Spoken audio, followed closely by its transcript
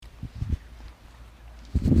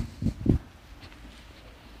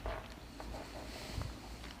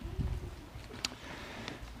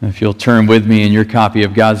If you'll turn with me in your copy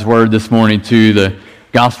of God's Word this morning to the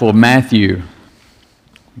Gospel of Matthew.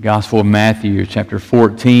 The Gospel of Matthew, chapter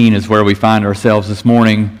 14 is where we find ourselves this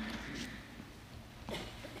morning.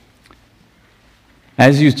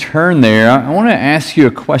 As you turn there, I want to ask you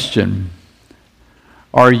a question.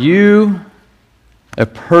 Are you a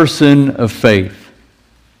person of faith?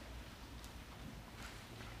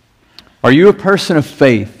 Are you a person of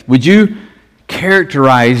faith? Would you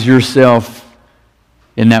characterize yourself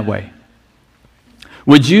in that way?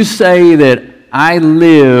 Would you say that I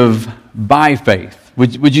live by faith?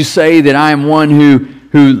 Would you say that I am one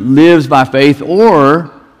who lives by faith?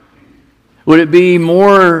 Or would it be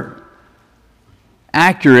more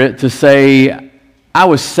accurate to say I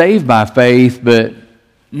was saved by faith, but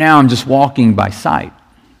now I'm just walking by sight?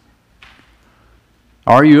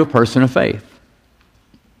 Are you a person of faith?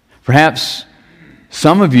 Perhaps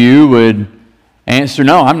some of you would answer,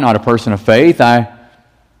 no, I'm not a person of faith. I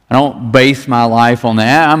don't base my life on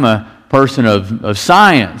that. I'm a person of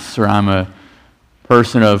science, or I'm a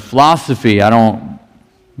person of philosophy. I don't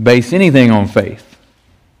base anything on faith.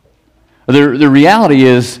 The reality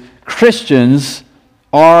is Christians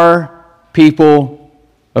are people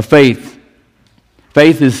of faith.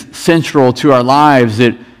 Faith is central to our lives.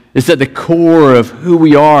 It's at the core of who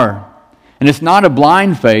we are. And it's not a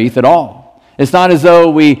blind faith at all. It's not as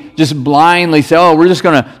though we just blindly say, oh, we're just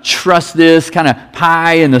going to trust this kind of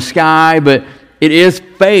pie in the sky, but it is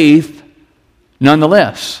faith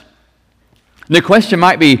nonetheless. The question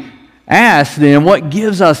might be asked then, what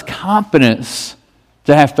gives us confidence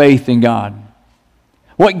to have faith in God?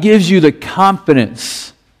 What gives you the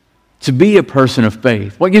confidence to be a person of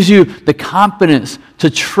faith? What gives you the confidence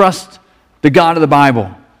to trust the God of the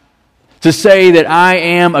Bible? To say that I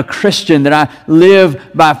am a Christian, that I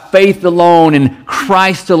live by faith alone in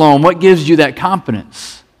Christ alone. What gives you that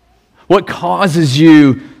confidence? What causes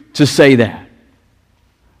you to say that?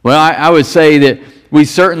 Well, I would say that we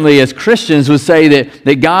certainly as Christians would say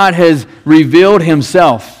that God has revealed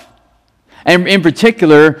Himself. And in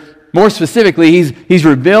particular, more specifically, He's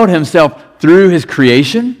revealed Himself through His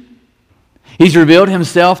creation. He's revealed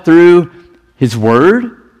Himself through His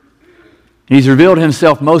Word. He's revealed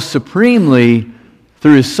Himself most supremely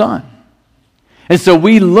through His Son. And so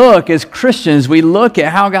we look, as Christians, we look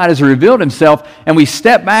at how God has revealed Himself, and we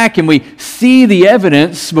step back and we see the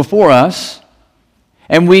evidence before us,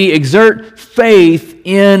 and we exert faith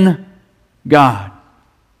in God.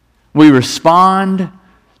 We respond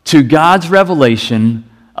to God's revelation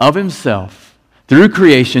of Himself through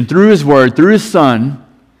creation, through His Word, through His Son.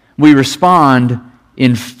 We respond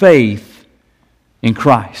in faith in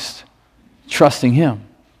Christ. Trusting Him.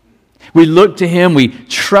 We look to Him, we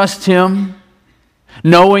trust Him,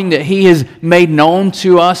 knowing that He has made known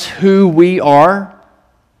to us who we are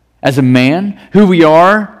as a man, who we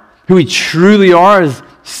are, who we truly are as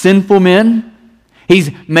sinful men.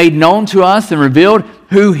 He's made known to us and revealed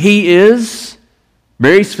who He is.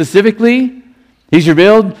 Very specifically, He's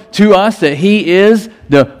revealed to us that He is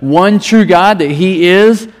the one true God, that He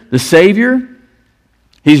is the Savior.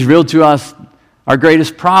 He's revealed to us our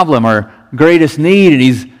greatest problem, our greatest need, and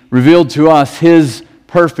He's revealed to us His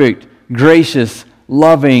perfect, gracious,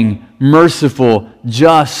 loving, merciful,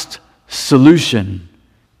 just solution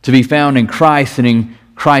to be found in Christ and in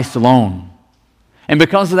Christ alone. And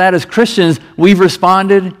because of that, as Christians, we've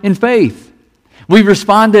responded in faith. We've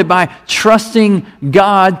responded by trusting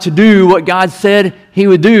God to do what God said He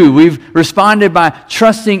would do. We've responded by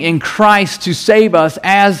trusting in Christ to save us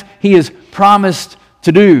as He has promised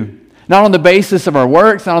to do. Not on the basis of our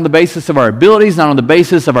works, not on the basis of our abilities, not on the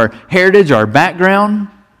basis of our heritage, our background,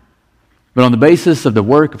 but on the basis of the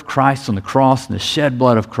work of Christ on the cross and the shed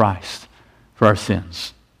blood of Christ for our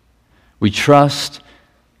sins. We trust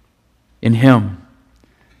in Him.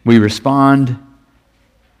 We respond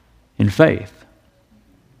in faith.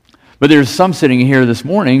 But there's some sitting here this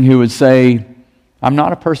morning who would say, I'm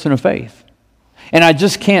not a person of faith. And I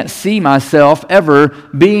just can't see myself ever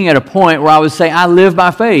being at a point where I would say I live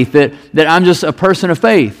by faith, that I'm just a person of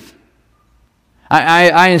faith.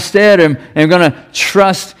 I instead am going to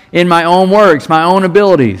trust in my own works, my own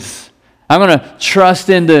abilities. I'm going to trust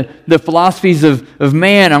in the philosophies of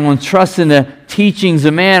man. I'm going to trust in the teachings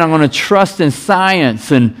of man. I'm going to trust in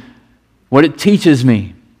science and what it teaches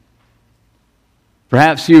me.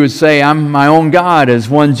 Perhaps you would say, I'm my own God, as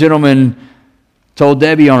one gentleman told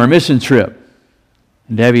Debbie on our mission trip.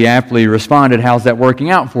 Debbie aptly responded, how's that working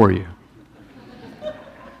out for you?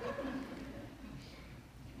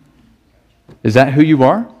 Is that who you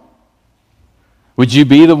are? Would you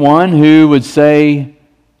be the one who would say,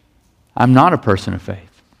 I'm not a person of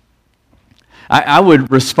faith? I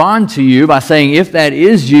would respond to you by saying, if that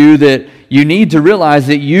is you, that you need to realize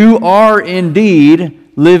that you are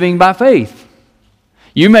indeed living by faith.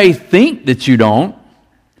 You may think that you don't.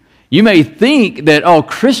 You may think that, oh,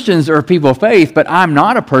 Christians are people of faith, but I'm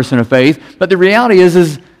not a person of faith. But the reality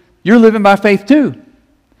is you're living by faith too.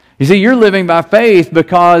 You see, you're living by faith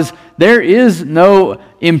because there is no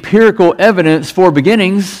empirical evidence for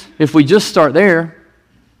beginnings. If we just start there,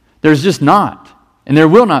 there's just not, and there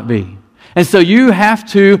will not be. And so you have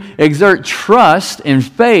to exert trust and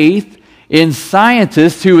faith in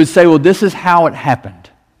scientists who would say, well, this is how it happened.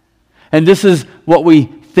 And this is what we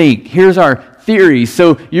think. Here's our theories.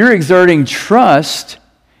 So you're exerting trust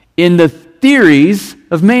in the theories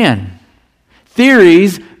of man.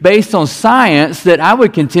 Theories based on science that I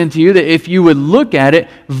would contend to you that if you would look at it,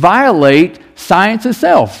 violate science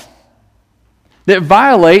itself. That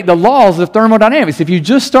violate the laws of thermodynamics. If you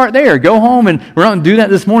just start there, go home, and we're not going to do that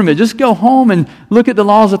this morning, but just go home and look at the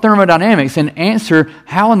laws of thermodynamics and answer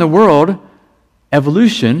how in the world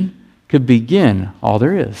evolution could begin all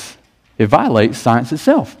there is. It violates science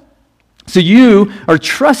itself. So you are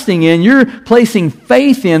trusting in, you're placing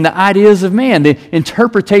faith in the ideas of man, the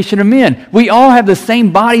interpretation of men. We all have the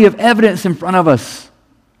same body of evidence in front of us.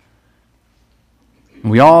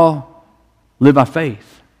 We all live by faith.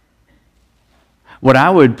 What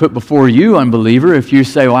I would put before you, unbeliever, if you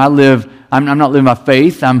say, well, I'm not living by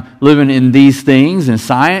faith, I'm living in these things and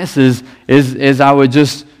science, is I would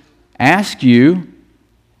just ask you,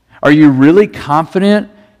 are you really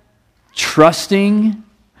confident, trusting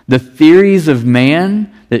the theories of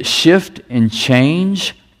man that shift and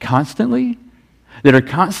change constantly? That are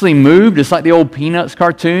constantly moved? It's like the old Peanuts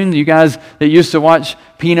cartoon. You guys that used to watch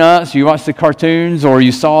Peanuts, you watched the cartoons, or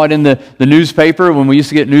you saw it in the newspaper when we used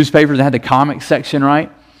to get newspapers that had the comic section,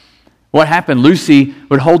 right? What happened? Lucy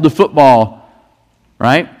would hold the football,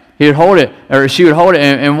 right? He would hold it, or she would hold it,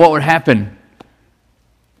 and what would happen?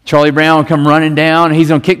 Charlie Brown would come running down, and he's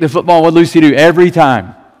going to kick the football. What would Lucy do every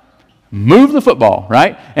time? Move the football,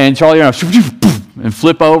 right? And Charlie Brown and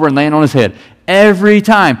flip over and land on his head. Every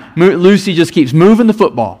time, Lucy just keeps moving the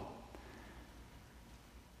football.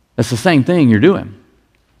 That's the same thing you're doing.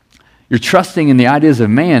 You're trusting in the ideas of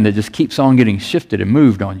man that just keeps on getting shifted and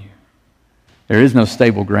moved on you. There is no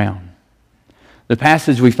stable ground. The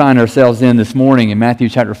passage we find ourselves in this morning in Matthew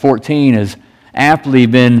chapter 14 has aptly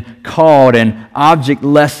been called an object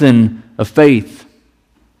lesson of faith.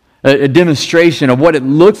 A demonstration of what it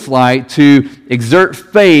looks like to exert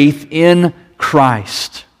faith in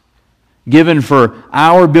Christ, given for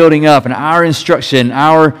our building up and our instruction,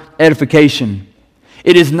 our edification.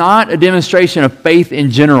 It is not a demonstration of faith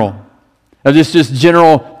in general, of just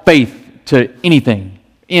general faith to anything,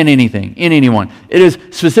 in anyone. It is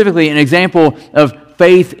specifically an example of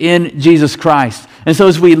faith in Jesus Christ. And so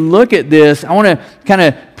as we look at this, I want to kind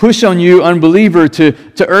of push on you, unbeliever, to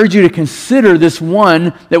urge you to consider this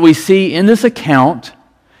one that we see in this account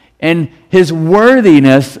and his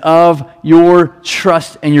worthiness of your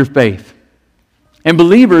trust and your faith. And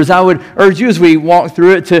believers, I would urge you as we walk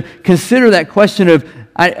through it to consider that question of,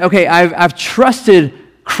 I've trusted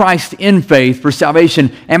Christ in faith for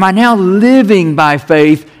salvation. Am I now living by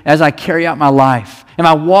faith as I carry out my life? Am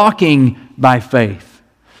I walking by faith?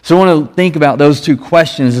 So I want to think about those two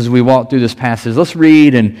questions as we walk through this passage. Let's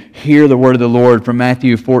read and hear the word of the Lord from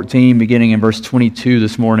Matthew 14, beginning in verse 22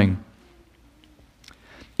 this morning.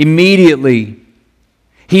 Immediately,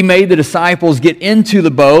 he made the disciples get into the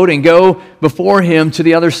boat and go before him to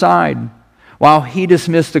the other side, while he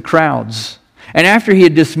dismissed the crowds. And after he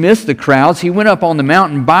had dismissed the crowds, he went up on the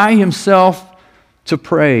mountain by himself to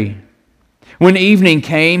pray. When evening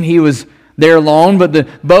came, he was there alone, but the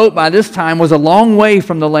boat by this time was a long way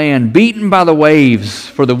from the land, beaten by the waves,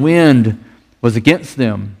 for the wind was against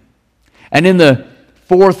them. And in the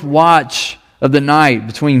fourth watch of the night,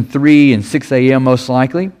 between 3 and 6 a.m. most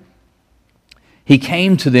likely, he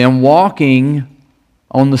came to them walking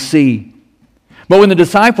on the sea. But when the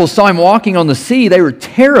disciples saw him walking on the sea, they were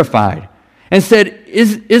terrified and said,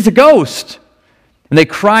 "Is a ghost." And they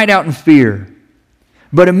cried out in fear.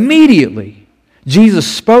 But immediately Jesus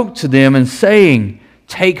spoke to them and saying,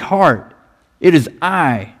 "Take heart, it is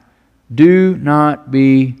I. Do not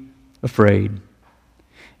be afraid."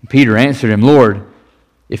 And Peter answered him, "Lord,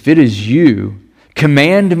 if it is you,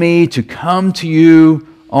 command me to come to you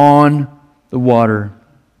on the water."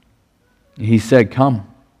 And he said, "Come."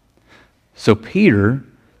 So Peter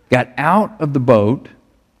got out of the boat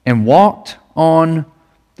and walked on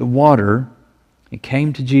the water and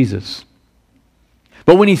came to Jesus.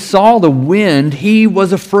 But when he saw the wind, he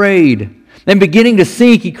was afraid. And beginning to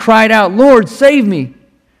sink, he cried out, "Lord, save me."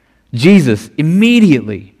 Jesus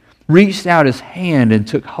immediately reached out his hand and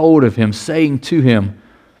took hold of him, saying to him,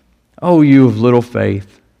 "O you of little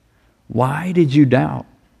faith, why did you doubt?"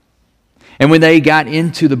 And when they got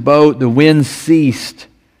into the boat, the wind ceased,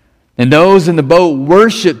 and those in the boat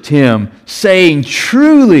worshipped him, saying,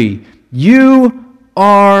 "Truly, you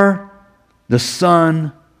are the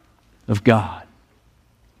Son of God."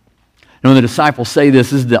 And when the disciples say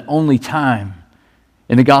this is the only time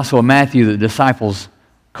in the Gospel of Matthew that the disciples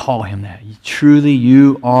call him that. Truly,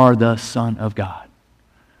 you are the Son of God.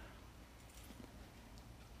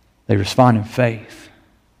 They respond in faith.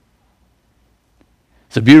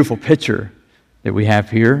 It's a beautiful picture that we have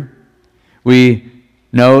here. We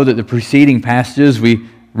know that the preceding passages we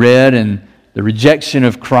read and the rejection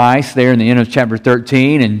of Christ there in the end of chapter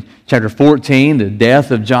 13 and chapter 14, the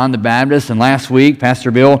death of John the Baptist. And last week,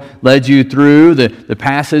 Pastor Bill led you through the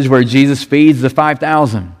passage where Jesus feeds the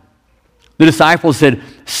 5,000. The disciples had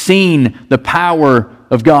seen the power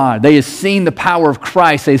of God. They had seen the power of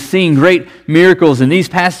Christ. They had seen great miracles in these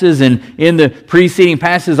passages and in the preceding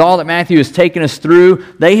passages, all that Matthew has taken us through.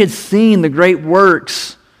 They had seen the great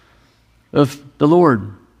works of the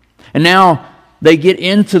Lord. And now they get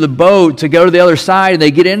into the boat to go to the other side, and they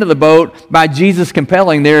get into the boat by Jesus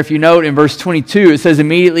compelling there. If you note in verse 22, it says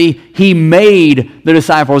immediately he made the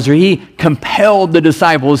disciples, or he compelled the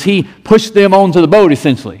disciples. He pushed them onto the boat,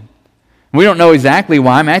 essentially. We don't know exactly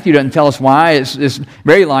why. Matthew doesn't tell us why. It's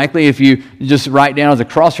very likely, if you just write down as a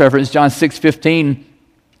cross-reference, John 6:15,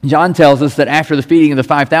 John tells us that after the feeding of the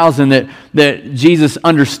 5,000, that Jesus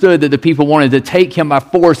understood that the people wanted to take him by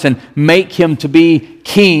force and make him to be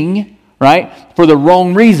king, right, for the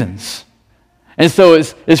wrong reasons. And so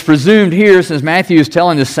it's presumed here, since Matthew is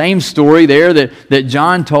telling the same story there that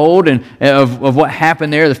John told and of what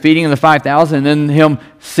happened there, the feeding of the 5,000, and then him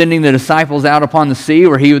sending the disciples out upon the sea,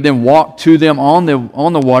 where he would then walk to them on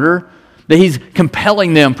the water, that he's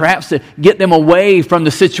compelling them perhaps to get them away from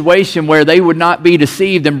the situation where they would not be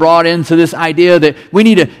deceived and brought into this idea that we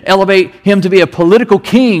need to elevate him to be a political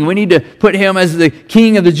king. We need to put him as the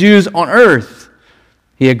king of the Jews on earth.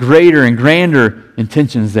 He had greater and grander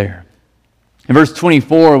intentions there. In verse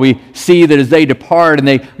 24, we see that as they depart and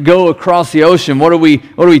they go across the ocean, what are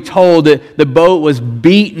we told? That the boat was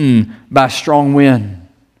beaten by strong wind.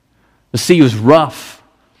 The sea was rough.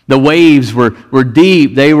 The waves were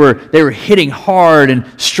deep. They were hitting hard and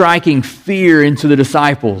striking fear into the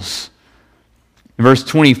disciples. In verse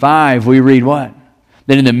 25, we read what?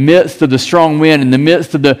 That in the midst of the strong wind, in the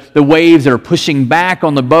midst of the waves that are pushing back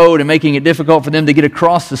on the boat and making it difficult for them to get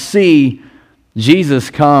across the sea, Jesus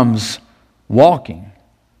comes walking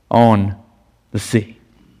on the sea.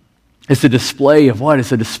 It's a display of what?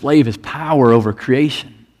 It's a display of his power over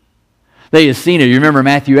creation. They had seen it. You remember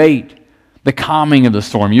Matthew 8, the calming of the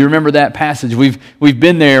storm. You remember that passage. We've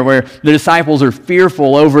been there where the disciples are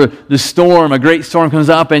fearful over the storm. A great storm comes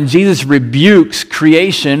up and Jesus rebukes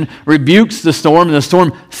creation, rebukes the storm, and the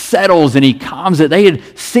storm settles and he calms it. They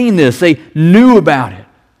had seen this. They knew about it.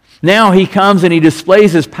 Now he comes and he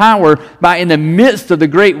displays his power by, in the midst of the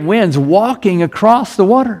great winds, walking across the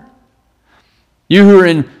water. You who are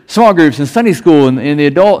in small groups in Sunday school, in the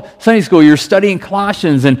adult Sunday school, you're studying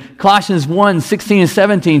Colossians, and Colossians 1:16 and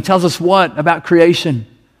 17 tells us what about creation?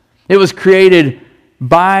 It was created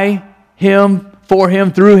by him, for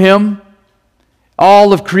him, through him.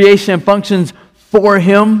 All of creation functions for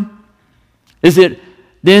him. Is it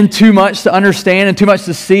then too much to understand and too much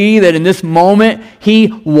to see that in this moment he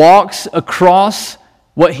walks across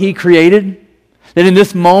what he created? That in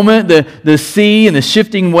this moment the sea and the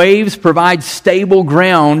shifting waves provide stable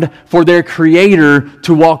ground for their Creator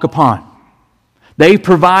to walk upon. They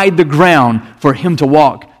provide the ground for him to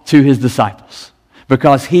walk to his disciples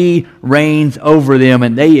because he reigns over them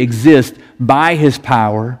and they exist by his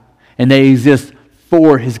power and they exist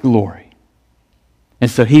for his glory.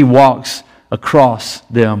 And so he walks across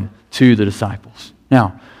them to the disciples.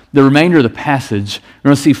 Now, the remainder of the passage, we're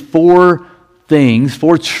going to see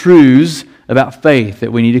four truths about faith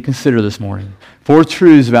that we need to consider this morning. Four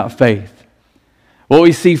truths about faith. What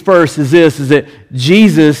we see first is that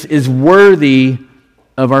Jesus is worthy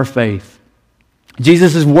of our faith.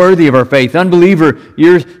 Jesus is worthy of our faith. Unbeliever,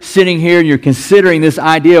 you're sitting here and you're considering this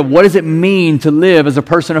idea of what does it mean to live as a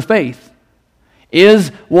person of faith? Is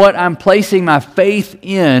what I'm placing my faith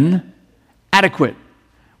in adequate?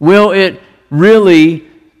 Will it really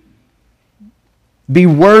be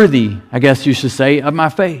worthy, I guess you should say, of my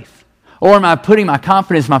faith? Or am I putting my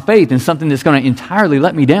confidence, my faith in something that's going to entirely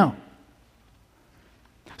let me down?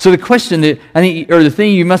 So the question that I think, or the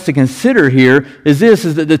thing you must consider here is this,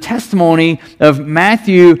 is that the testimony of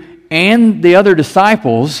Matthew and the other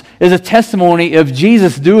disciples is a testimony of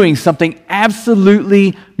Jesus doing something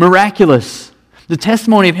absolutely miraculous. The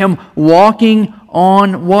testimony of him walking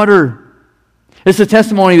on water. It's a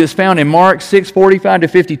testimony that's found in Mark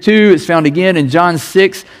 6:45-52. It's found again in John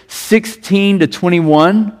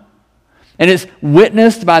 6:16-21. And it's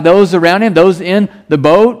witnessed by those around him, those in the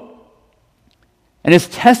boat. And it's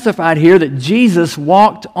testified here that Jesus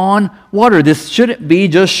walked on water. This shouldn't be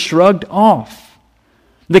just shrugged off.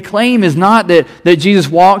 The claim is not that Jesus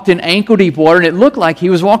walked in ankle-deep water and it looked like he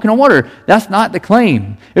was walking on water. That's not the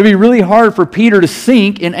claim. It would be really hard for Peter to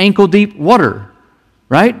sink in ankle-deep water,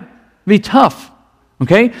 right? It would be tough.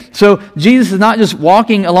 Okay? So Jesus is not just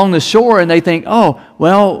walking along the shore and they think, oh,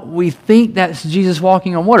 well, we think that's Jesus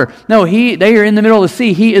walking on water. No, they are in the middle of the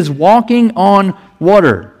sea. He is walking on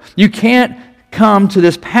water. You can't come to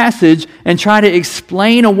this passage and try to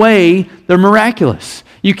explain away the miraculous.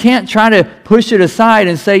 You can't try to push it aside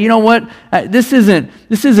and say, you know what, this isn't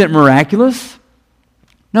miraculous.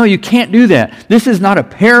 No, you can't do that. This is not a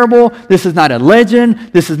parable. This is not a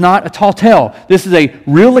legend. This is not a tall tale. This is a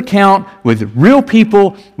real account with real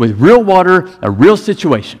people, with real water, a real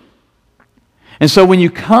situation. And so when you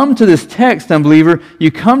come to this text, unbeliever, you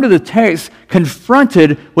come to the text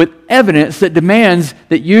confronted with evidence that demands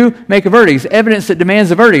that you make a verdict, evidence that demands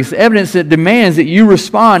a verdict, evidence that demands that you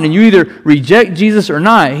respond and you either reject Jesus or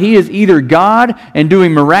not. He is either God and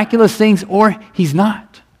doing miraculous things or he's not.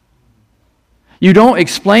 You don't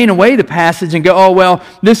explain away the passage and go, oh, well,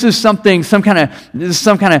 this is some kind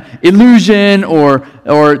of illusion, or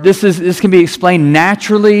this can be explained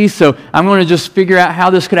naturally, so I'm going to just figure out how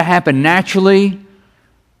this could have happened naturally.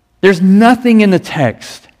 There's nothing in the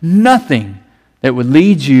text, nothing that would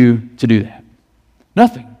lead you to do that.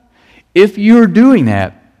 Nothing. If you're doing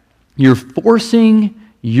that, you're forcing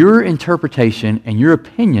your interpretation and your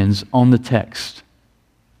opinions on the text.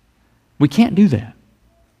 We can't do that.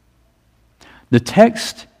 The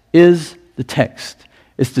text is the text.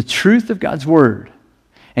 It's the truth of God's Word.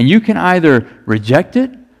 And you can either reject it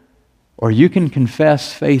or you can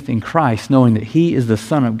confess faith in Christ, knowing that He is the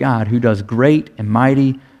Son of God who does great and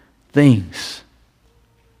mighty things.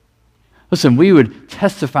 Listen, we would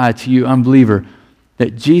testify to you, unbeliever,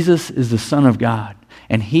 that Jesus is the Son of God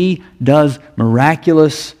and He does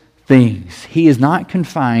miraculous things. He is not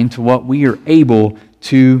confined to what we are able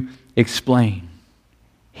to explain.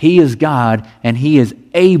 He is God, and He is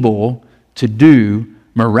able to do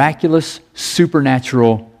miraculous,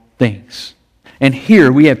 supernatural things. And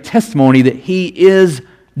here we have testimony that He is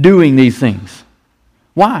doing these things.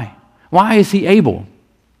 Why? Why is He able?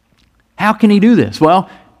 How can He do this? Well,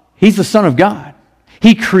 He's the Son of God.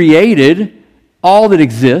 He created all that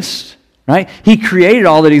exists, right? He created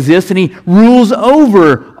all that exists, and He rules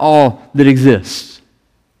over all that exists.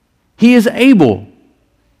 He is able.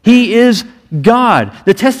 He is God.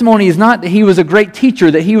 The testimony is not that He was a great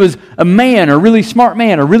teacher, that He was a man, a really smart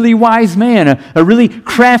man, a really wise man, a really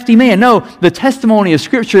crafty man. No, the testimony of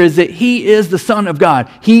Scripture is that He is the Son of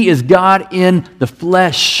God. He is God in the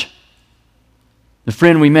flesh. The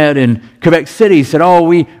friend we met in Quebec City said, oh,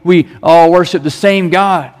 we all worship the same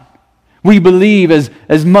God. We believe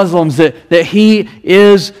as Muslims that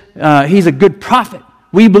He's a good prophet.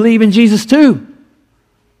 We believe in Jesus too.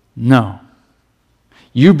 No.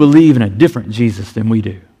 You believe in a different Jesus than we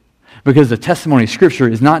do. Because the testimony of Scripture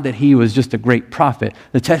is not that He was just a great prophet.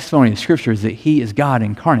 The testimony of Scripture is that He is God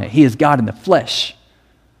incarnate. He is God in the flesh.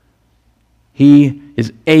 He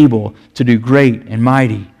is able to do great and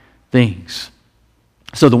mighty things.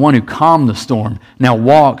 So the one who calmed the storm now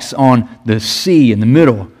walks on the sea in the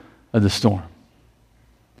middle of the storm.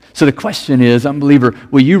 So the question is, unbeliever,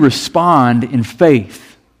 will you respond in faith?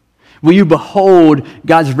 Will you behold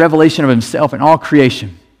God's revelation of Himself in all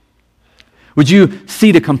creation? Would you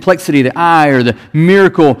see the complexity of the eye or the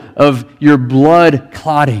miracle of your blood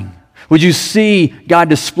clotting? Would you see God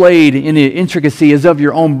displayed in the intricacies of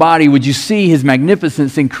your own body? Would you see His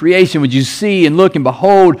magnificence in creation? Would you see and look and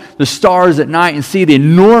behold the stars at night and see the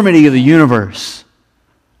enormity of the universe?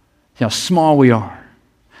 See how small we are.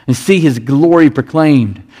 And see His glory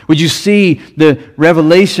proclaimed? Would you see the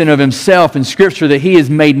revelation of Himself in Scripture that He has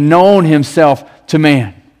made known Himself to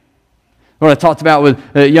man? What I talked about with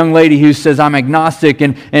a young lady who says, I'm agnostic,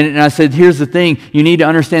 and I said, here's the thing, you need to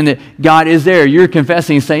understand that God is there. You're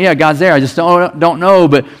confessing and saying, yeah, God's there, I just don't know,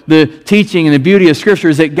 but the teaching and the beauty of Scripture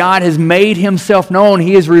is that God has made Himself known.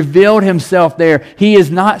 He has revealed Himself there. He is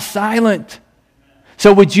not silent.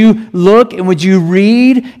 So would you look and would you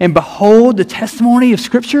read and behold the testimony of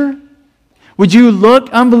Scripture? Would you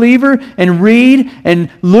look, unbeliever, and read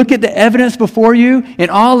and look at the evidence before you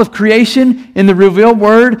in all of creation, in the revealed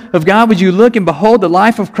Word of God? Would you look and behold the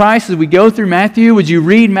life of Christ as we go through Matthew? Would you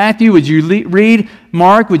read Matthew? Would you read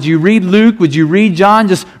Mark? Would you read Luke? Would you read John?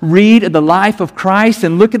 Just read the life of Christ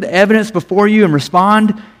and look at the evidence before you and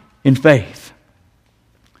respond in faith.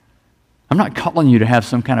 I'm not calling you to have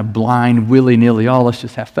some kind of blind, willy-nilly, let's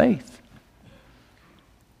just have faith.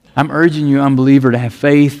 I'm urging you, unbeliever, to have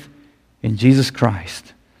faith in Jesus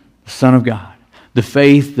Christ, the Son of God. The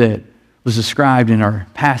faith that was described in our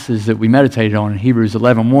passage that we meditated on in Hebrews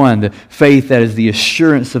 11:1. The faith that is the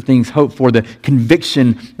assurance of things hoped for, the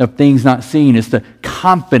conviction of things not seen. It's the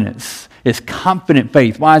confidence. It's confident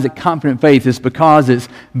faith. Why is it confident faith? It's because it's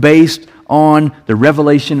based on the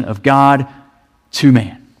revelation of God to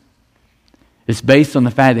man. It's based on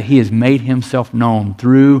the fact that He has made Himself known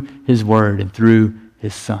through His Word and through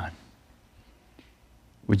His Son.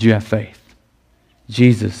 Would you have faith?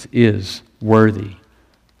 Jesus is worthy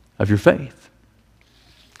of your faith.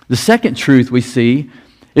 The second truth we see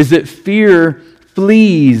is that fear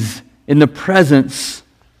flees in the presence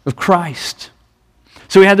of Christ.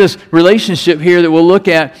 So we have this relationship here that we'll look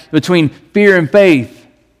at between fear and faith.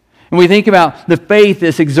 When we think about the faith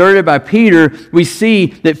that's exerted by Peter, we see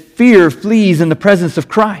that fear flees in the presence of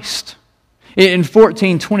Christ. In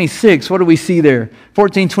 14:26, what do we see there?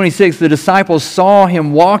 14:26, the disciples saw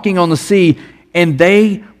Him walking on the sea, and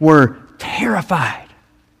they were terrified.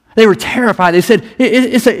 They were terrified. They said,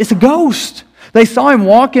 it's a ghost. They saw Him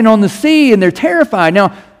walking on the sea, and they're terrified.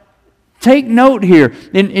 Now, take note here.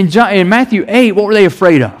 In Matthew 8, what were they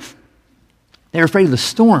afraid of? They were afraid of the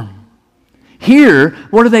storm. Here,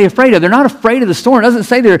 what are they afraid of? They're not afraid of the storm. It doesn't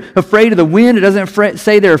say they're afraid of the wind. It doesn't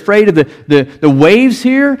say they're afraid of the waves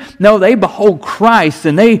here. No, they behold Christ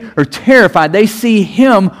and they are terrified. They see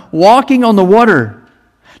Him walking on the water.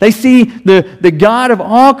 They see the God of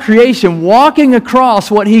all creation walking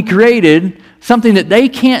across what He created, something that they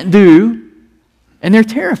can't do, and they're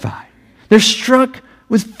terrified. They're struck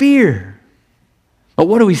with fear. But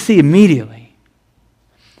what do we see immediately?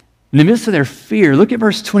 In the midst of their fear, look at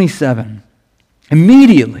verse 27.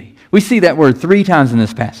 Immediately, we see that word 3 times in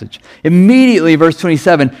this passage. Immediately, verse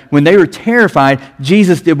 27, when they were terrified,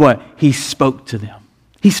 Jesus did what? He spoke to them.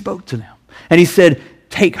 He spoke to them. And He said,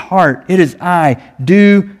 "Take heart, it is I.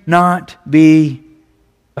 Do not be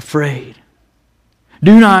afraid."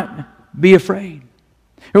 Do not be afraid.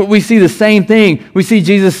 We see the same thing. We see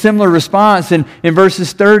Jesus' similar response in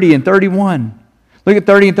verses 30 and 31. Look at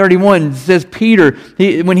 30 and 31. It says Peter,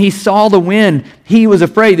 when he saw the wind, he was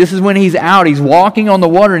afraid. This is when he's out. He's walking on the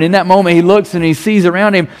water, and in that moment he looks and he sees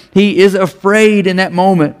around him. He is afraid in that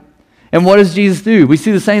moment. And what does Jesus do? We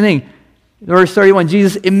see the same thing. Verse 31,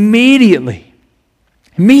 Jesus immediately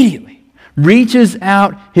reaches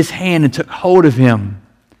out His hand and took hold of him.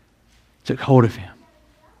 Took hold of him.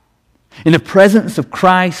 In the presence of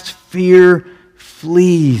Christ, fear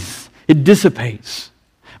flees. It dissipates.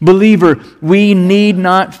 Believer, we need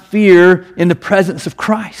not fear in the presence of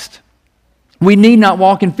Christ. We need not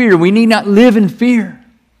walk in fear. We need not live in fear.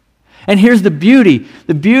 And here's the beauty.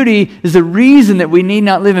 The beauty is the reason that we need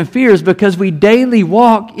not live in fear is because we daily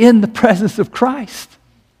walk in the presence of Christ.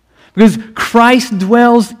 Because Christ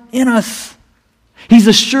dwells in us. He's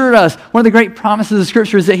assured us. One of the great promises of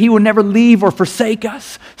Scripture is that He will never leave or forsake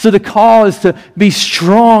us. So the call is to be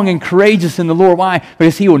strong and courageous in the Lord. Why?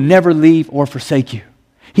 Because He will never leave or forsake you.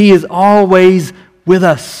 He is always with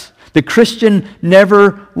us. The Christian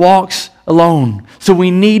never walks alone. So we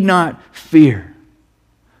need not fear.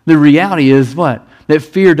 The reality is what? That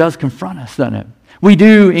fear does confront us, doesn't it? We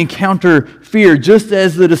do encounter fear just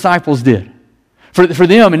as the disciples did. For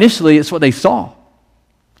them, initially, it's what they saw.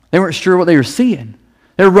 They weren't sure what they were seeing.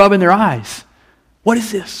 They were rubbing their eyes. What is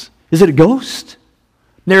this? Is it a ghost?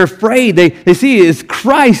 And they're afraid. They see it's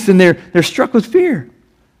Christ, and they're struck with fear.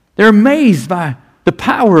 They're amazed by the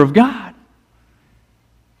power of God.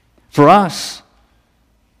 For us,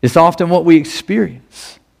 it's often what we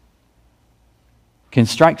experience can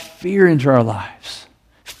strike fear into our lives,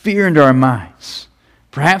 fear into our minds.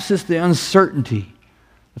 Perhaps it's the uncertainty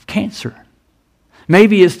of cancer.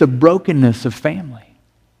 Maybe it's the brokenness of family.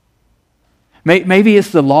 Maybe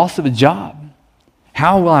it's the loss of a job.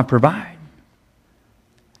 How will I provide?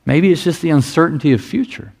 Maybe it's just the uncertainty of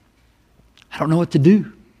future. I don't know what to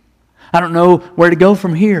do. I don't know where to go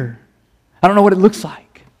from here. I don't know what it looks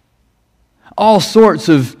like. All sorts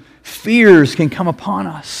of fears can come upon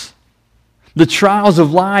us. The trials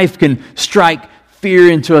of life can strike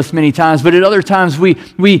fear into us many times, but at other times we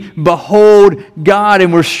behold God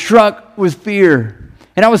and we're struck with fear.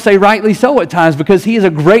 And I would say rightly so at times, because he is a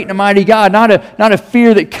great and mighty God, not a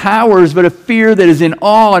fear that cowers, but a fear that is in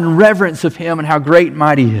awe and reverence of him and how great and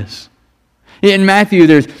mighty he is. In Matthew,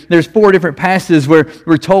 there's 4 different passages where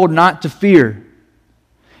we're told not to fear.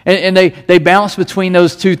 And they bounce between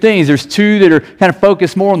those two things. There's 2 that are kind of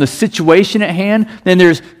focused more on the situation at hand. Then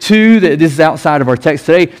there's 2 that, this is outside of our text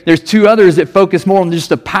today, there's 2 others that focus more on just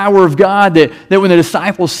the power of God, that when the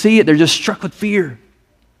disciples see it, they're just struck with fear.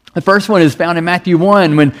 The first one is found in Matthew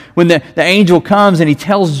 1 when the angel comes and he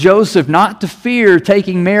tells Joseph not to fear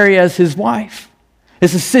taking Mary as his wife.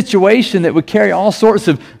 It's a situation that would carry all sorts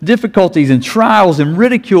of difficulties and trials and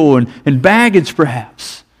ridicule and baggage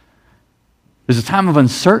perhaps. There's a time of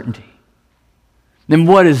uncertainty. Then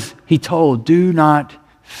what is he told? Do not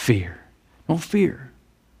fear. Don't fear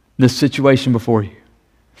the situation before you.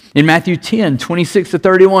 In Matthew 10, 26 to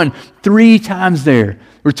 31, 3 times there,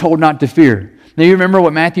 we're told not to fear. Now, you remember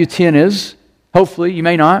what Matthew 10 is? Hopefully, you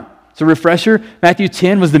may not. It's a refresher. Matthew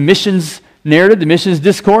 10 was the missions narrative, the missions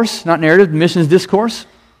discourse, not narrative, the missions discourse.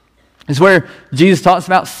 It's where Jesus talks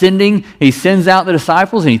about sending. He sends out the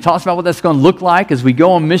disciples, and he talks about what that's going to look like as we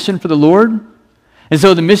go on mission for the Lord. And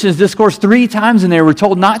so the missions discourse, 3 times in there, we're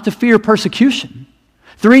told not to fear persecution.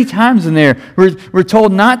 3 times in there, we're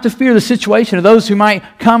told not to fear the situation of those who might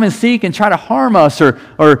come and seek and try to harm us or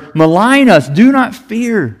malign us. Do not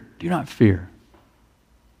fear. Do not fear.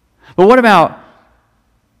 But what about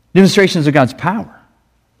demonstrations of God's power?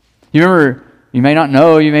 You remember, you may not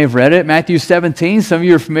know, you may have read it, Matthew 17. Some of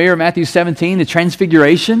you are familiar with Matthew 17, the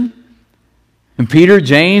transfiguration. And Peter,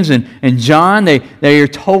 James, and John, they are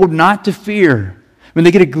told not to fear. When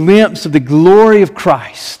they get a glimpse of the glory of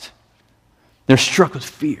Christ, they're struck with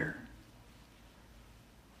fear.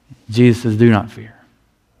 Jesus says, do not fear.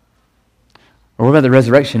 Or what about the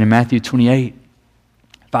resurrection in Matthew 28,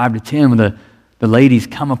 5 to 10, when the ladies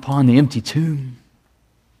come upon the empty tomb?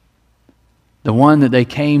 The one that they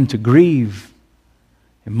came to grieve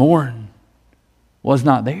and mourn was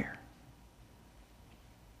not there.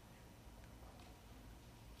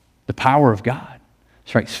 The power of God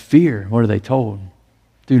strikes fear. What are they told?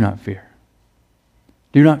 Do not fear.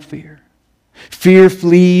 Do not fear. Fear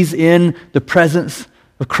flees in the presence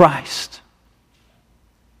of Christ.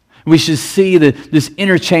 We should see this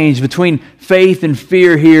interchange between faith and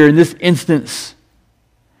fear here in this instance.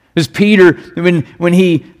 Because Peter, when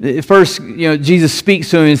he first, Jesus speaks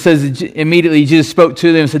to him and says, immediately Jesus spoke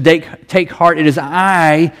to them and said, take heart, it is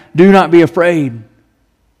I, do not be afraid.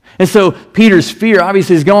 And so Peter's fear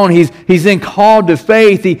obviously is gone. He's then called to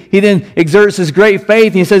faith. He then exerts his great faith.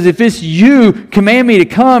 And he says, if it's you, command me to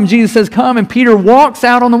come. Jesus says, come. And Peter walks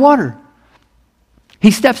out on the water.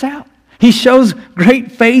 He steps out. He shows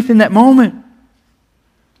great faith in that moment.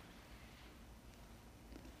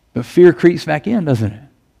 But fear creeps back in, doesn't it?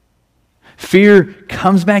 Fear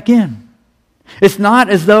comes back in. It's not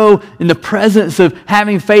as though in the presence of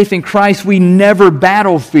having faith in Christ, we never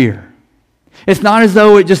battle fear. It's not as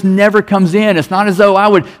though it just never comes in. It's not as though I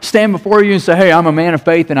would stand before you and say, hey, I'm a man of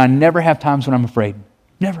faith, and I never have times when I'm afraid.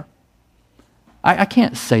 Never. I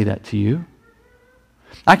can't say that to you.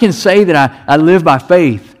 I can say that I live by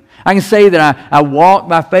faith. I can say that I walk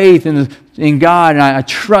by faith in God, and I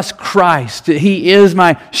trust Christ, that He is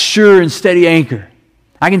my sure and steady anchor.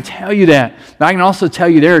 I can tell you that. But I can also tell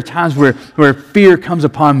you there are times where fear comes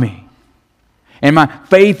upon me. And my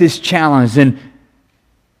faith is challenged,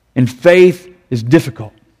 and faith is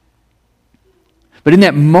difficult. But in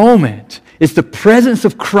that moment, it's the presence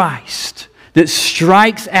of Christ that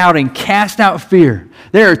strikes out and casts out fear.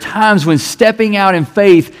 There are times when stepping out in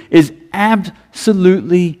faith is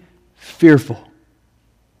absolutely fearful.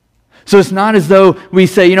 So it's not as though we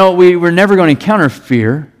say, we're never going to encounter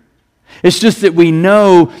fear. It's just that we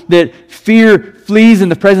know that fear flees in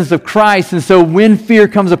the presence of Christ. And so when fear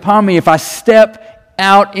comes upon me, if I step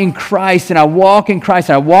out in Christ and I walk in Christ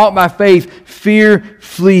and I walk by faith, fear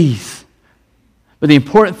flees. But the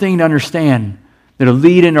important thing to understand that'll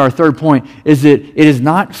lead into our third point is that it is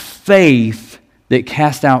not faith that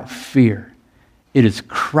casts out fear. It is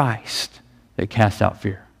Christ that casts out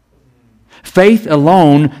fear. Faith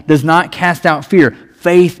alone does not cast out fear.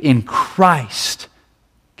 Faith in Christ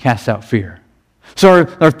casts out fear. So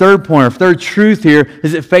our third point, our third truth here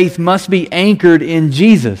is that faith must be anchored in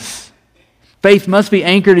Jesus. Faith must be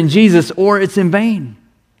anchored in Jesus or it's in vain.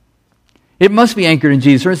 It must be anchored in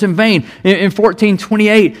Jesus or it's in vain. In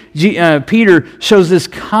 14:28, Peter shows this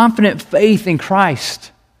confident faith in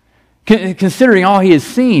Christ, considering all he has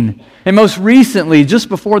seen. And most recently, just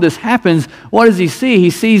before this happens, what does he see? He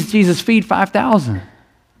sees Jesus feed 5,000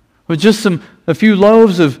 with just a few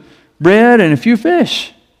loaves of bread and a few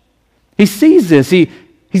fish. He sees this.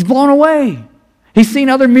 He's blown away. He's seen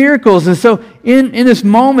other miracles. And so in this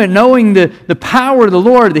moment, knowing the power of the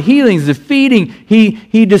Lord, the healings, the feeding,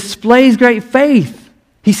 he displays great faith.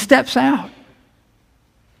 He steps out.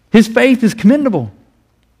 His faith is commendable.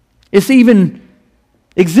 It's even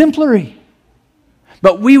exemplary.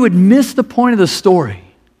 But we would miss the point of the story.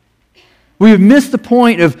 We would miss the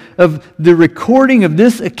point of the recording of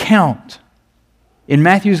this account in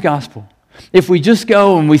Matthew's gospel if we just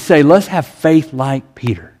go and we say, let's have faith like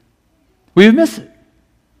Peter. We would miss it.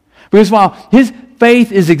 Because while his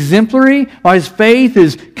faith is exemplary, while his faith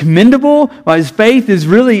is commendable, while his faith is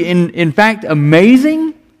really, in fact,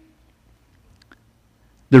 amazing,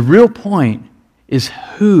 the real point is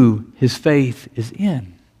who his faith is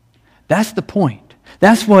in. That's the point.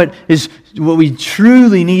 That's what we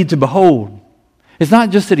truly need to behold. It's not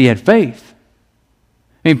just that he had faith.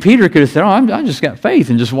 I mean, Peter could have said, I just got faith,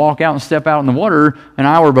 and just walk out and step out in the water an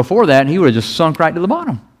hour before that, and he would have just sunk right to the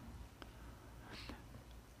bottom.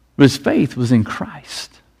 But his faith was in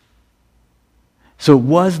Christ. So it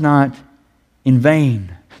was not in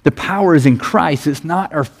vain. The power is in Christ. It's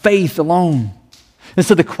not our faith alone. And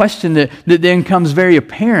so the question that then comes very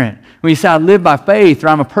apparent when you say, I live by faith, or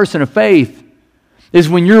I'm a person of faith, is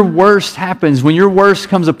when your worst happens, when your worst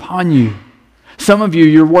comes upon you. Some of you,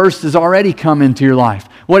 your worst has already come into your life.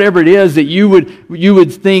 Whatever it is that you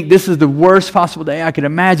would think, this is the worst possible day I could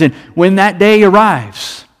imagine. When that day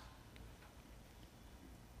arrives,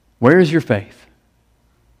 where is your faith?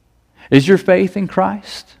 Is your faith in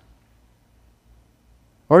Christ?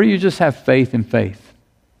 Or do you just have faith in faith?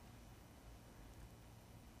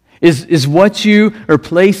 Is what you are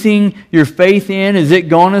placing your faith in, is it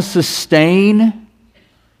going to sustain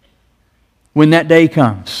when that day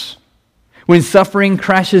comes? When suffering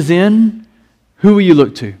crashes in, who will you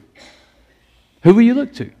look to? Who will you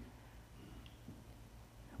look to?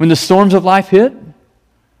 When the storms of life hit,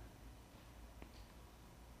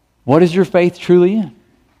 what is your faith truly in?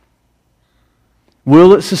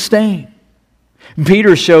 Will it sustain?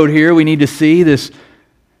 Peter showed here, we need to see this,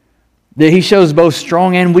 that he shows both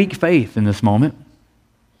strong and weak faith in this moment.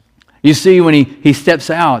 You see, when he steps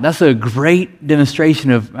out, that's a great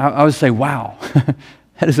demonstration of, I would say, wow,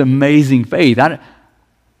 that is amazing faith.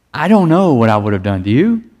 I don't know what I would have done. Do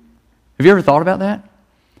you? Have you ever thought about that?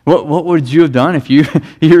 What would you have done if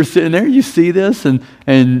you're sitting there, you see this, and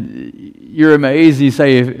you're amazed, and you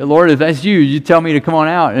say, Lord, if that's you, you tell me to come on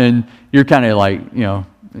out, and you're kind of like, you know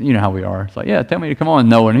how we are. It's like, yeah, tell me to come on.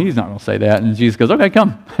 No, and he's not going to say that. And Jesus goes, okay,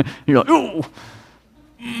 come. You're like, oh,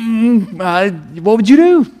 what would you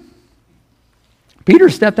do? Peter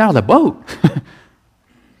stepped out of the boat.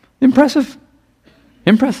 Impressive.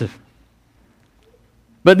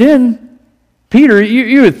 But then, Peter,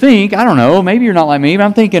 you would think, I don't know, maybe you're not like me, but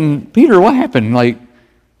I'm thinking, Peter, what happened? Like,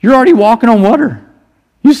 you're already walking on water.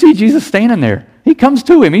 You see Jesus standing there. He comes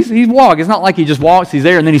to him. He's walking. It's not like he just walks, he's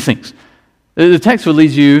there, and then he sinks. The text would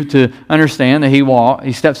lead you to understand that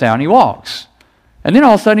he steps out and he walks. And then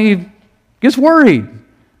all of a sudden he gets worried.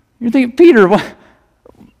 You're thinking, Peter, what?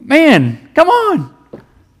 Man, come on.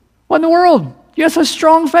 What in the world? You have such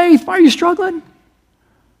strong faith. Why are you struggling?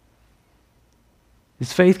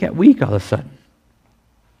 His faith got weak all of a sudden.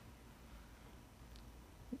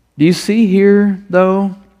 Do you see here,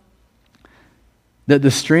 though, that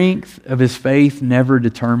the strength of his faith never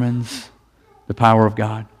determines the power of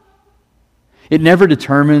God? It never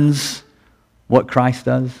determines what Christ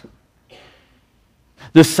does.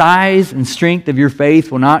 The size and strength of your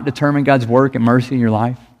faith will not determine God's work and mercy in your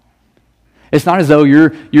life. It's not as though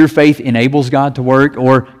your faith enables God to work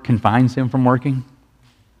or confines him from working.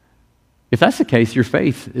 If that's the case, your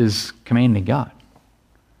faith is commanding God.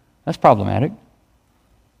 That's problematic,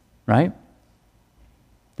 right?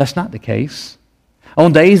 That's not the case.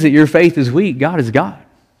 On days that your faith is weak, God is God.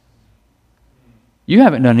 You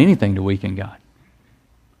haven't done anything to weaken God.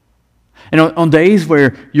 And on days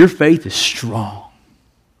where your faith is strong,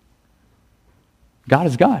 God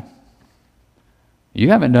is God.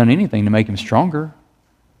 You haven't done anything to make him stronger,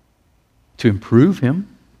 to improve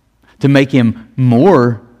him, to make him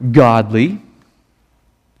more godly.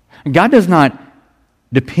 God does not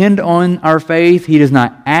depend on our faith. He does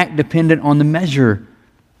not act dependent on the measure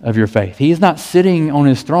of your faith. He is not sitting on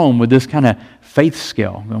his throne with this kind of faith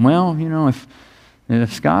scale. Well,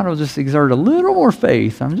 if Scott will just exert a little more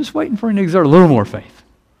faith, I'm just waiting for him to exert a little more faith.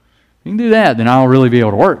 If you can do that, then I'll really be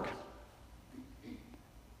able to work.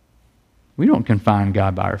 We don't confine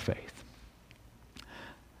God by our faith.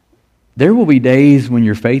 There will be days when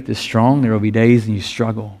your faith is strong. There will be days when you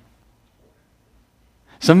struggle.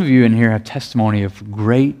 Some of you in here have testimony of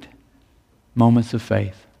great moments of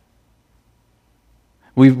faith.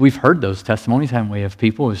 We've heard those testimonies, haven't we, of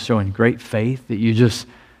people who are showing great faith that you just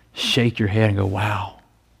shake your head and go, wow,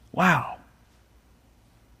 wow.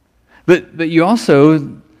 But you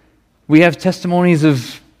also, we have testimonies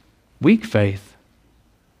of weak faith.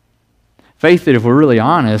 Faith that, if we're really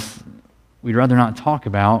honest, we'd rather not talk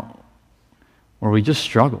about, or we just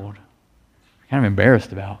struggled, kind of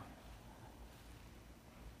embarrassed about.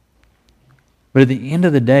 But at the end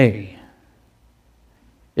of the day,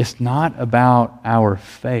 it's not about our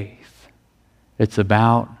faith. It's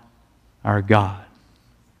about our God.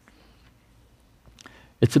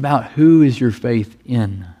 It's about who is your faith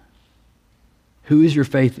in. Who is your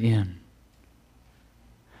faith in?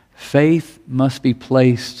 Faith must be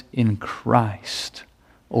placed in Christ,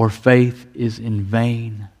 or faith is in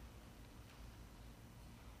vain.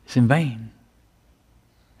 It's in vain.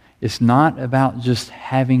 It's not about just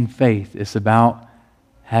having faith. It's about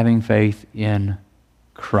having faith in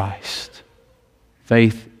Christ.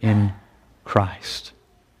 Faith in Christ.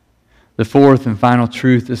 The fourth and final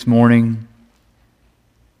truth this morning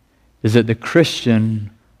is that the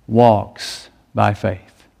Christian walks by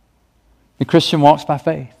faith. The Christian walks by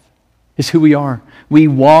faith. It's who we are. We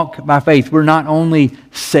walk by faith. We're not only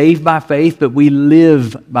saved by faith, but we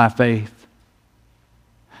live by faith.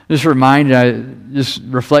 Just reminded, just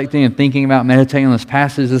reflecting and thinking about, meditating on this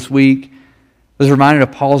passage this week, I was reminded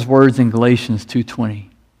of Paul's words in Galatians 2:20.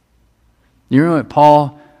 You know what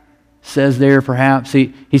Paul says there, perhaps?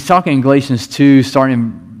 He's talking in Galatians 2,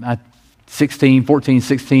 starting in 14,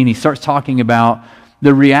 16. He starts talking about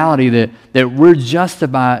the reality that we're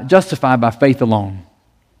justified by faith alone.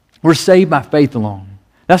 We're saved by faith alone.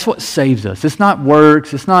 That's what saves us. It's not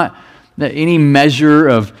works. It's not any measure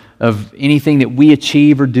of anything that we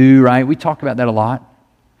achieve or do, right? We talk about that a lot.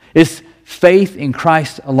 It's faith in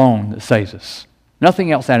Christ alone that saves us.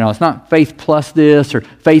 Nothing else added on. It's not faith plus this or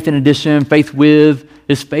faith in addition, faith with.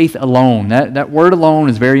 It's faith alone. That word alone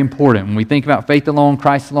is very important. When we think about faith alone,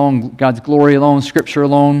 Christ alone, God's glory alone, Scripture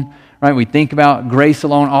alone, right? We think about grace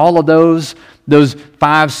alone. All of those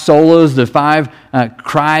 5 solas, the 5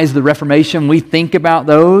 cries of the Reformation, we think about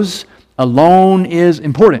those. Alone is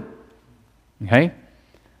important. Okay?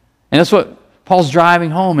 And that's what Paul's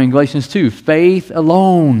driving home in Galatians 2. Faith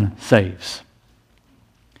alone saves.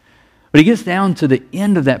 But he gets down to the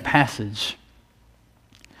end of that passage,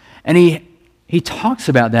 and he talks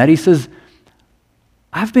about that. He says,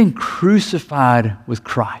 I've been crucified with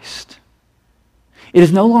Christ. It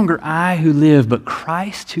is no longer I who live, but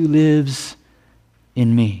Christ who lives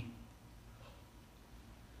in me.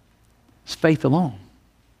 It's faith alone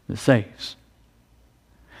that saves.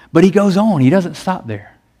 But he goes on. He doesn't stop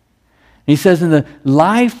there. He says, in the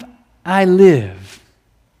life I live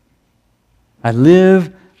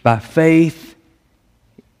by faith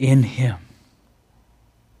in Him.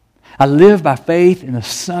 I live by faith in the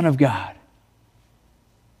Son of God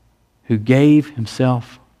who gave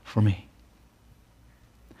Himself for me.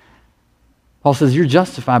 Paul says, you're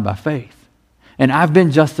justified by faith. And I've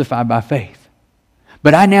been justified by faith.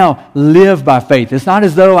 But I now live by faith. It's not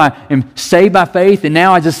as though I am saved by faith and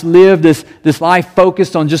now I just live this life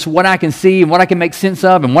focused on just what I can see and what I can make sense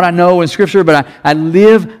of and what I know in Scripture, but I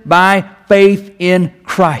live by faith in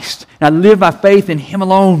Christ. And I live by faith in Him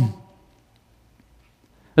alone.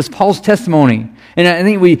 That's Paul's testimony. And I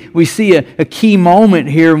think we see a key moment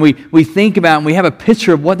here, and we think about and we have a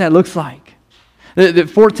picture of what that looks like. The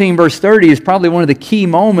 14 verse 30 is probably one of the key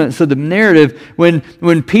moments of the narrative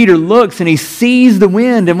when Peter looks and he sees the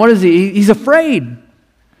wind, and what is he? He's afraid.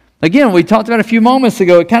 Again, we talked about a few moments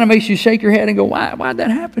ago, it kind of makes you shake your head and go, why'd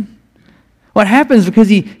that happen? What happens because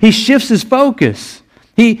he shifts his focus.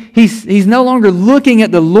 He's no longer looking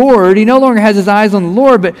at the Lord. He no longer has his eyes on the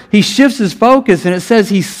Lord, but he shifts his focus, and it says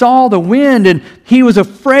he saw the wind and he was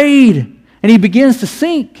afraid and he begins to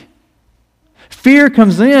sink. Fear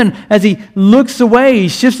comes in as he looks away. He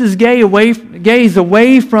shifts his gaze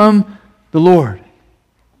away from the Lord.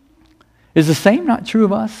 Is the same not true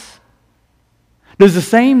of us? Does the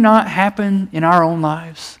same not happen in our own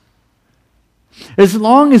lives? As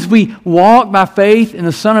long as we walk by faith in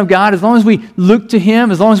the Son of God, as long as we look to Him,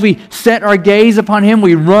 as long as we set our gaze upon Him,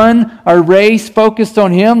 we run our race focused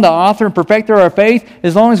on Him, the author and perfecter of our faith,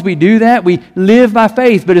 as long as we do that, we live by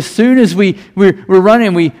faith. But as soon as we're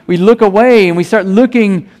running, we look away and we start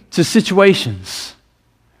looking to situations,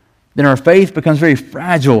 then our faith becomes very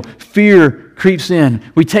fragile. Fear creeps in.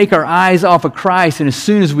 We take our eyes off of Christ, and as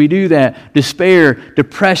soon as we do that, despair,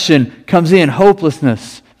 depression comes in,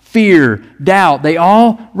 hopelessness, fear, doubt, they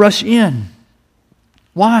all rush in.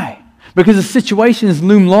 Why? Because the situations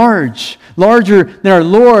loom larger than our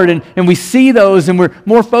Lord, and we see those, and we're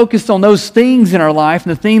more focused on those things in our life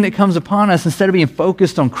and the thing that comes upon us instead of being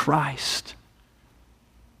focused on Christ.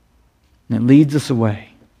 And it leads us away.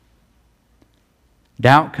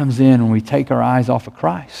 Doubt comes in when we take our eyes off of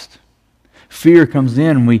Christ. Fear comes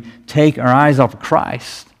in when we take our eyes off of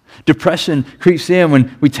Christ. Depression creeps in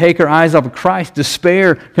when we take our eyes off of Christ.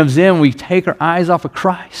 Despair comes in when we take our eyes off of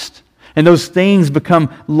Christ. And those things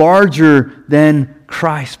become larger than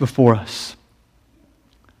Christ before us.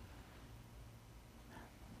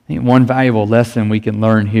 I think one valuable lesson we can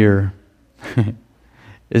learn here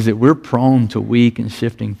is that we're prone to weak and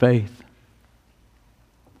shifting faith.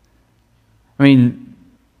 I mean,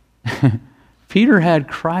 Peter had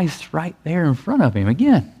Christ right there in front of him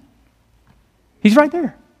again. He's right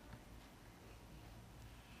there.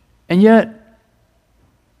 And yet,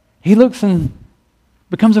 he looks and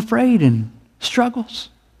becomes afraid and struggles.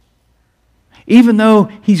 Even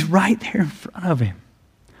though he's right there in front of him.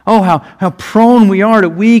 Oh, how prone we are to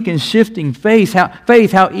weak and shifting faith.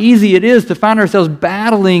 How easy it is to find ourselves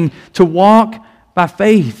battling to walk by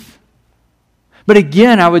faith. But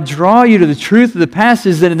again, I would draw you to the truth of the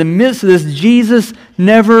passage that in the midst of this, Jesus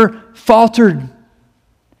never faltered.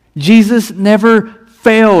 Jesus never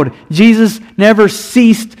failed. Jesus never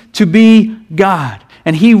ceased to be God.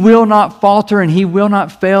 And He will not falter and He will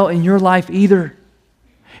not fail in your life either.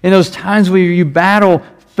 In those times where you battle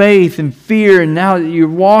faith and fear, and now that you're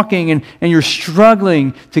walking and you're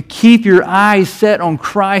struggling to keep your eyes set on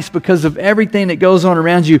Christ because of everything that goes on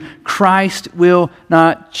around you, Christ will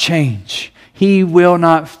not change. He will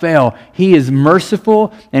not fail. He is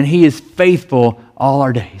merciful and He is faithful all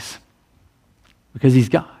our days because He's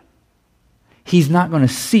God. He's not going to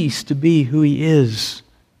cease to be who He is.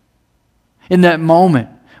 In that moment,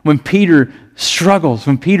 when Peter struggles,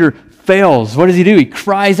 when Peter fails, what does he do? He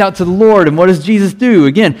cries out to the Lord, and what does Jesus do?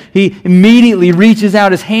 Again, He immediately reaches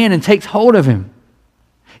out His hand and takes hold of him.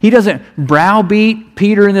 He doesn't browbeat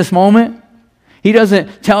Peter in this moment. He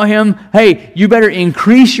doesn't tell him, hey, you better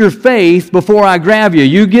increase your faith before I grab you.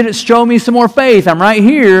 You get it, show me some more faith. I'm right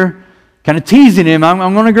here. Kind of teasing him,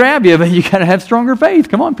 I'm going to grab you, but you got to have stronger faith.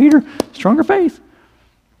 Come on, Peter, stronger faith.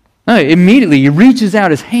 No, immediately, He reaches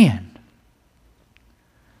out His hand.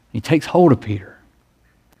 He takes hold of Peter.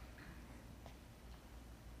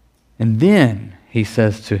 And then He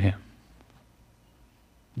says to him,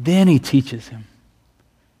 then He teaches him,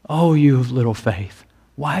 oh, you of little faith,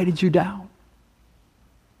 why did you doubt?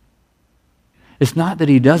 It's not that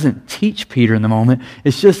He doesn't teach Peter in the moment.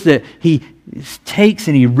 It's just that He takes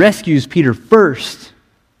and He rescues Peter first.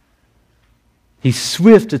 He's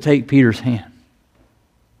swift to take Peter's hand.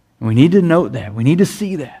 And we need to note that. We need to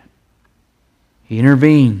see that. He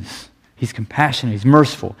intervenes. He's compassionate. He's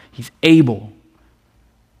merciful. He's able.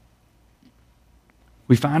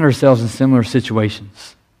 We find ourselves in similar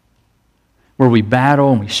situations where we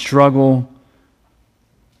battle and we struggle.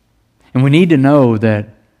 And we need to know that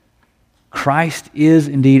Christ is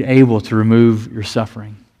indeed able to remove your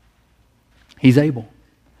suffering. He's able.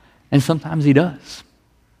 And sometimes He does.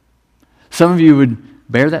 Some of you would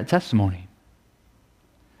bear that testimony.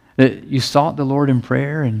 That you sought the Lord in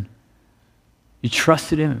prayer and you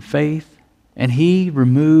trusted Him in faith, and He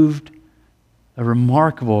removed a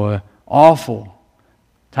remarkable, awful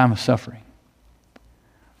time of suffering.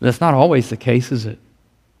 But that's not always the case, is it?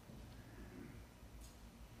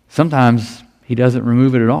 Sometimes He doesn't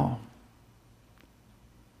remove it at all.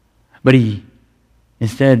 But He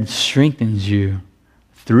instead strengthens you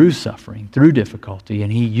through suffering, through difficulty,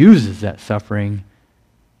 and He uses that suffering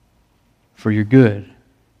for your good,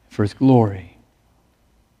 for His glory.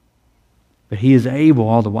 But He is able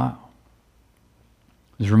all the while.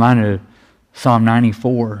 I was reminded of Psalm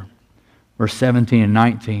 94, verse 17 and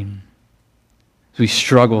 19. As we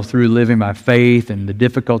struggle through living by faith and the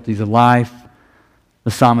difficulties of life,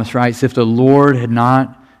 the psalmist writes, if the Lord had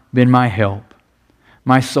not been my help,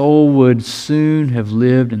 my soul would soon have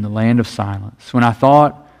lived in the land of silence. When I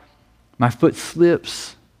thought, my foot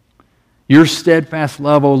slips, your steadfast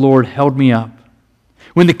love, O Lord, held me up.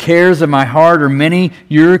 When the cares of my heart are many,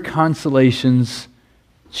 your consolations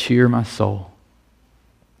cheer my soul.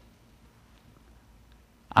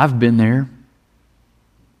 I've been there.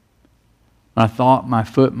 I thought my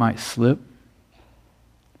foot might slip.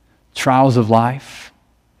 Trials of life.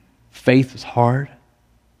 Faith was hard.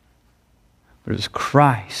 But it was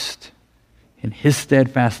Christ and His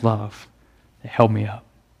steadfast love that held me up.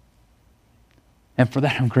 And for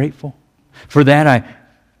that I'm grateful. For that I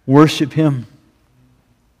worship Him.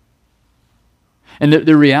 And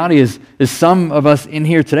the reality is some of us in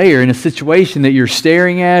here today are in a situation that you're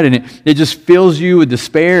staring at, and it just fills you with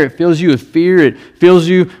despair. It fills you with fear. It fills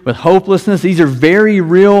you with hopelessness. These are very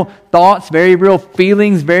real thoughts, very real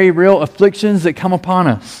feelings, very real afflictions that come upon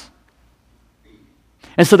us.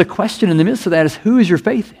 And so the question in the midst of that is, who is your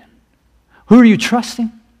faith in? Who are you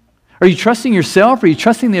trusting? Are you trusting yourself? Are you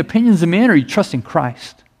trusting the opinions of men? Or are you trusting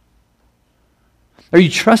Christ? Are you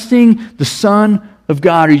trusting the Son of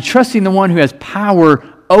God? Are you trusting the one who has power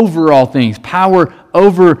over all things, power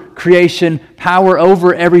over creation, power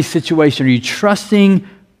over every situation? Are you trusting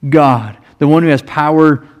God, the one who has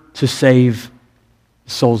power to save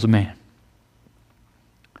the souls of man?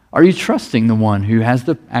 Are you trusting the one who has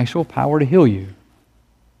the actual power to heal you?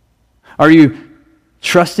 Are you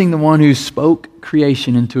trusting the one who spoke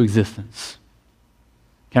creation into existence?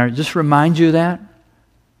 Can I just remind you of that?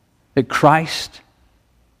 That Christ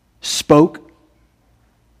spoke.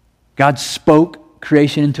 God spoke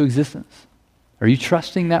creation into existence. Are you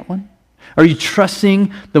trusting that one? Are you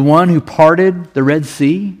trusting the one who parted the Red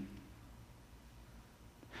Sea?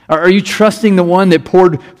 Are you trusting the one that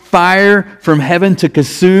poured fire from heaven to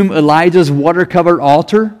consume Elijah's water-covered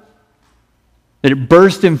altar? That it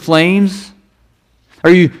burst in flames? Are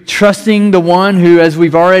you trusting the one who, as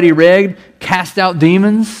we've already read, cast out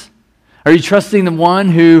demons? Are you trusting the one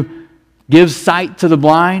who gives sight to the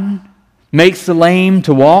blind, makes the lame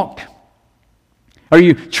to walk? Are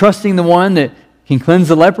you trusting the one that can cleanse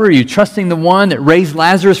the leper? Are you trusting the one that raised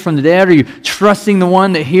Lazarus from the dead? Are you trusting the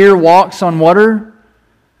one that here walks on water?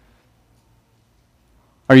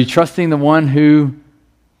 Are you trusting the one who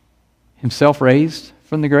himself raised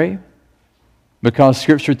from the grave? Because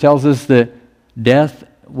Scripture tells us that death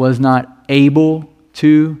was not able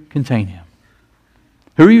to contain him.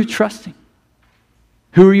 Who are you trusting?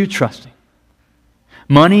 Who are you trusting?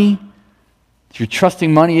 Money, if you're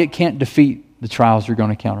trusting money, it can't defeat the trials you're going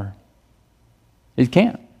to encounter. It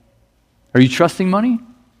can't. Are you trusting money?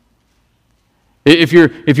 If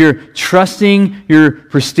you're trusting your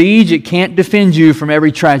prestige, it can't defend you from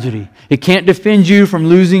every tragedy. It can't defend you from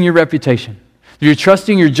losing your reputation. If you're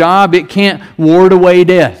trusting your job, it can't ward away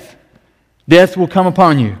death. Death will come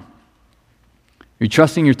upon you. You're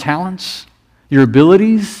trusting your talents, your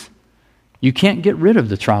abilities. You can't get rid of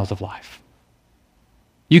the trials of life.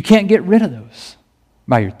 You can't get rid of those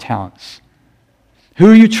by your talents. Who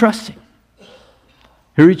are you trusting?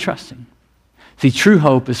 Who are you trusting? See, true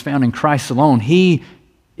hope is found in Christ alone. He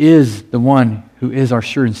is the one who is our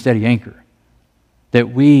sure and steady anchor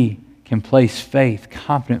that we can place faith,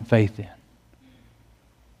 confident faith in.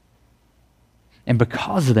 And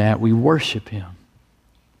because of that, we worship Him.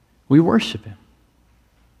 We worship Him.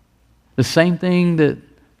 The same thing that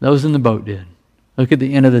those in the boat did. Look at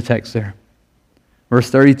the end of the text there. Verse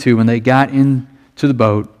 32, when they got into the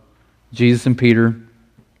boat, Jesus and Peter,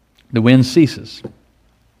 the wind ceases.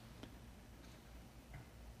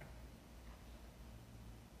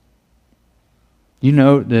 You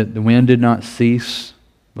note that the wind did not cease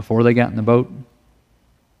before they got in the boat?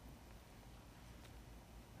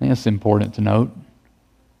 I think that's important to note.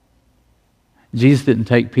 Jesus didn't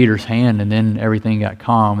take Peter's hand and then everything got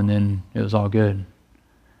calm and then it was all good.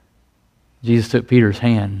 Jesus took Peter's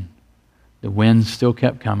hand. The wind still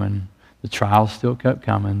kept coming. The trials still kept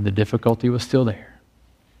coming. The difficulty was still there.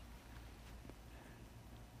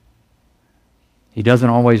 He doesn't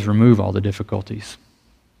always remove all the difficulties.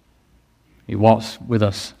 He walks with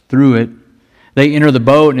us through it. They enter the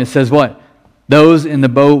boat and it says what? Those in the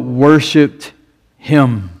boat worshiped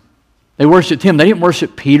Him. They worshiped Him. They didn't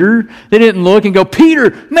worship Peter. They didn't look and go, Peter,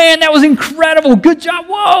 man, that was incredible. Good job.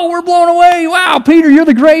 Whoa, we're blown away. Wow, Peter, you're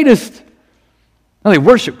the greatest. No, they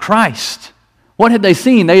worshiped Christ. What had they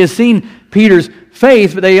seen? They had seen Peter's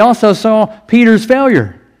faith, but they also saw Peter's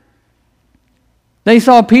failure. They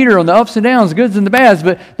saw Peter on the ups and downs, the goods and the bads,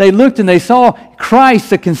 but they looked and they saw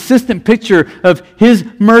Christ, a consistent picture of His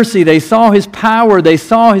mercy. They saw His power. They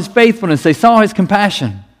saw His faithfulness. They saw His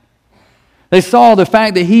compassion. They saw the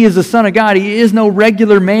fact that He is the Son of God. He is no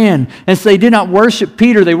regular man. And so they did not worship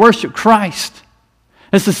Peter. They worshiped Christ.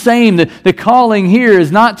 It's the same. The calling here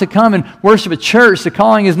is not to come and worship a church. The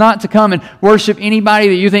calling is not to come and worship anybody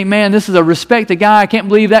that you think, man, this is a respected guy. I can't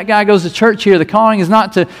believe that guy goes to church here. The calling is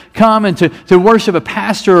not to come and to worship a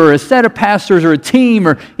pastor or a set of pastors or a team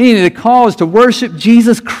or anything. The call is to worship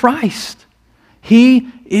Jesus Christ. He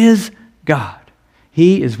is God.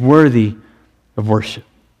 He is worthy of worship.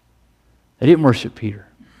 They didn't worship Peter.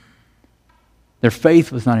 Their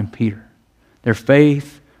faith was not in Peter. Their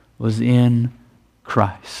faith was in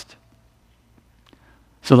Christ.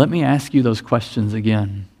 So let me ask you those questions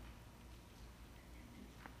again.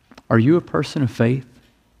 Are you a person of faith?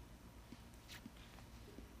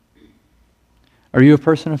 Are you a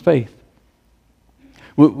person of faith?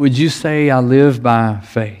 Would you say, I live by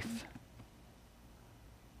faith?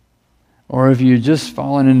 Or have you just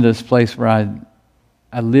fallen into this place where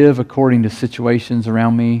I live according to situations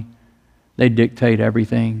around me? They dictate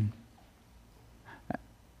everything.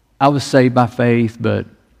 I was saved by faith, but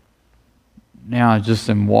now I just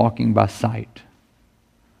am walking by sight.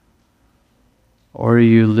 Or are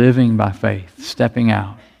you living by faith, stepping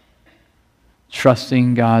out,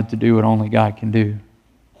 trusting God to do what only God can do?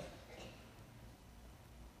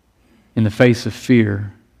 In the face of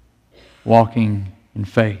fear, walking in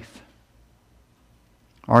faith.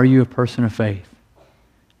 Are you a person of faith?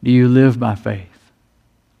 Do you live by faith?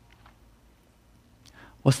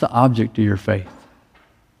 What's the object of your faith?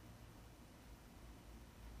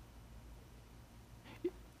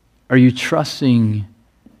 Are you trusting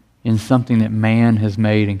in something that man has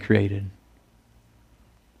made and created?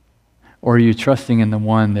 Or are you trusting in the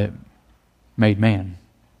one that made man?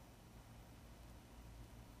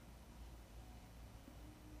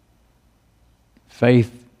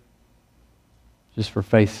 Faith, just for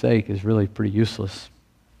faith's sake, is really pretty useless.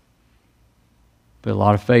 Put a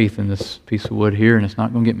lot of faith in this piece of wood here, and it's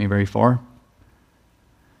not going to get me very far.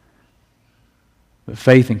 But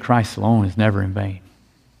faith in Christ alone is never in vain.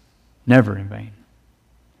 Never in vain.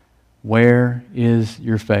 Where is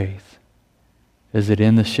your faith? Is it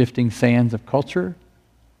in the shifting sands of culture?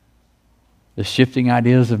 The shifting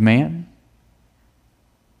ideas of man?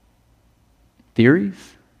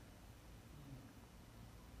 Theories?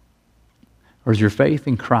 Or is your faith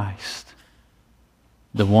in Christ,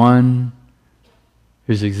 the one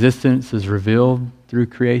whose existence is revealed through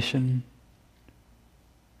creation,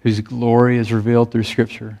 whose glory is revealed through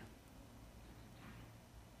Scripture?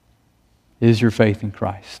 Is your faith in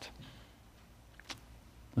Christ?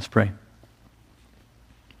 Let's pray.